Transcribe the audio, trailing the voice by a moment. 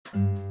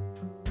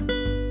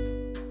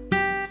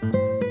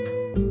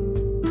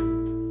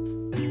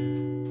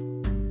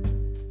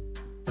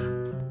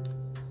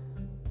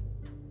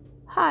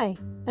Hi,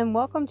 and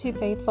welcome to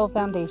Faithful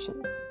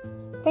Foundations.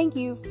 Thank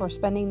you for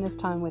spending this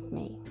time with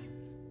me.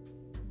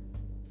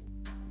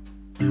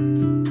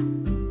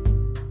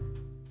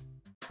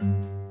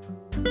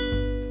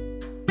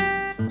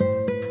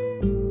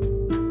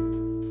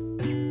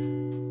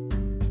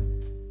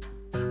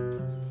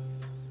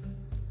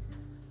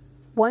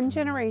 One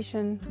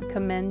generation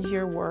commends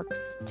your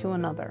works to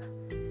another.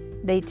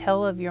 They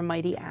tell of your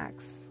mighty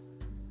acts.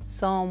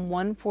 Psalm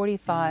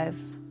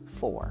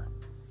 145:4.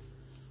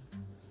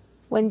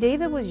 When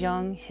David was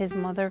young, his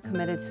mother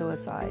committed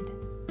suicide.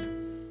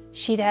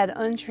 She'd had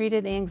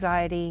untreated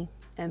anxiety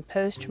and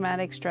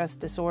post-traumatic stress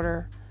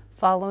disorder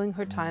following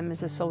her time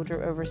as a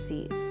soldier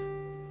overseas.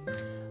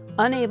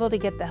 Unable to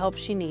get the help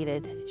she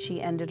needed,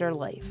 she ended her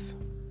life.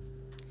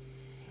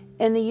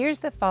 In the years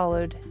that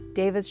followed,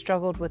 David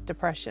struggled with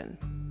depression.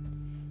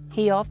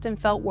 He often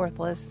felt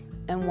worthless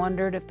and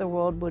wondered if the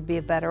world would be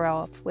better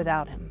off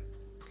without him.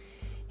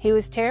 He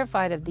was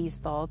terrified of these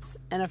thoughts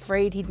and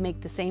afraid he'd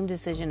make the same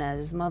decision as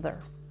his mother.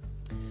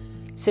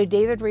 So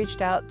David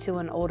reached out to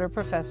an older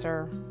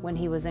professor when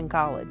he was in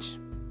college.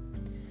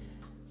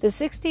 The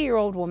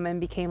 60-year-old woman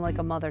became like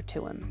a mother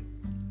to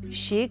him.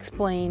 She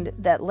explained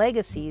that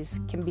legacies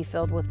can be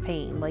filled with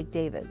pain like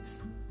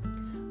David's.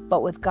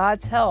 But with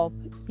God's help,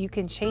 you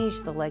can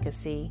change the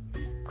legacy,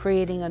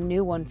 creating a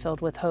new one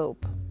filled with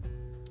hope.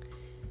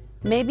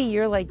 Maybe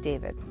you're like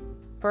David.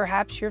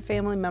 Perhaps your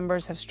family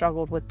members have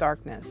struggled with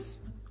darkness,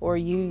 or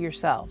you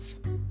yourself.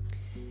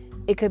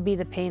 It could be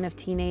the pain of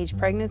teenage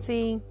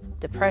pregnancy,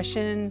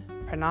 depression,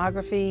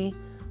 pornography,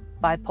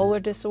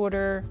 bipolar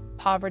disorder,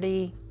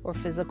 poverty, or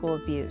physical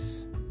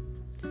abuse.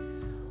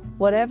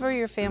 Whatever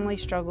your family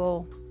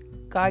struggle,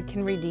 God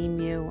can redeem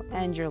you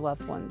and your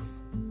loved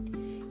ones.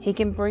 He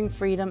can bring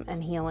freedom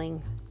and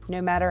healing,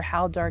 no matter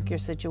how dark your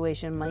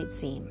situation might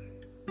seem.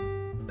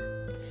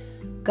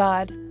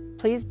 God,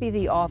 please be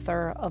the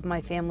author of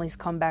my family's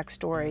comeback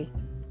story.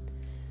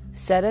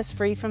 Set us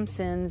free from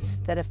sins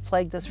that have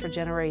plagued us for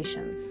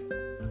generations.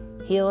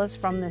 Heal us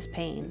from this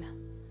pain.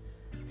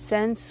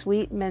 Send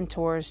sweet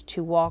mentors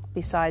to walk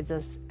beside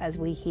us as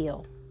we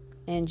heal.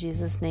 In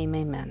Jesus' name,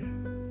 amen.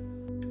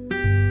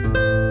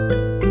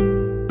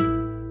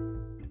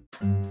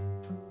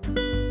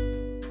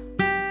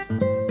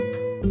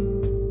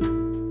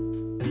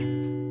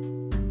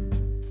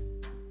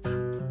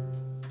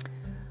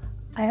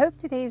 I hope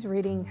today's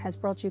reading has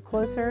brought you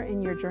closer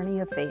in your journey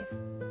of faith.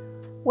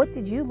 What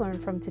did you learn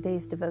from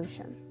today's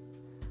devotion?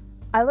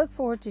 I look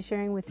forward to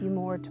sharing with you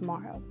more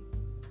tomorrow.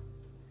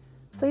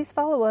 Please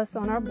follow us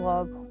on our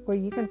blog where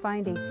you can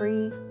find a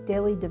free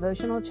daily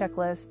devotional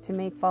checklist to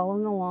make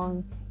following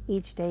along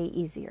each day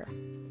easier.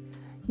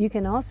 You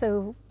can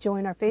also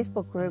join our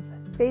Facebook group,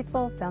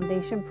 Faithful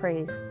Foundation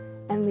Praise,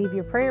 and leave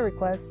your prayer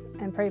requests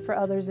and pray for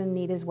others in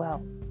need as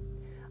well.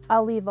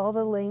 I'll leave all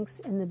the links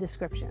in the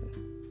description.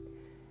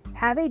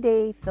 Have a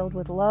day filled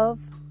with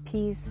love,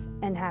 peace,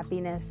 and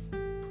happiness,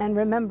 and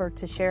remember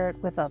to share it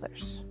with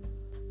others.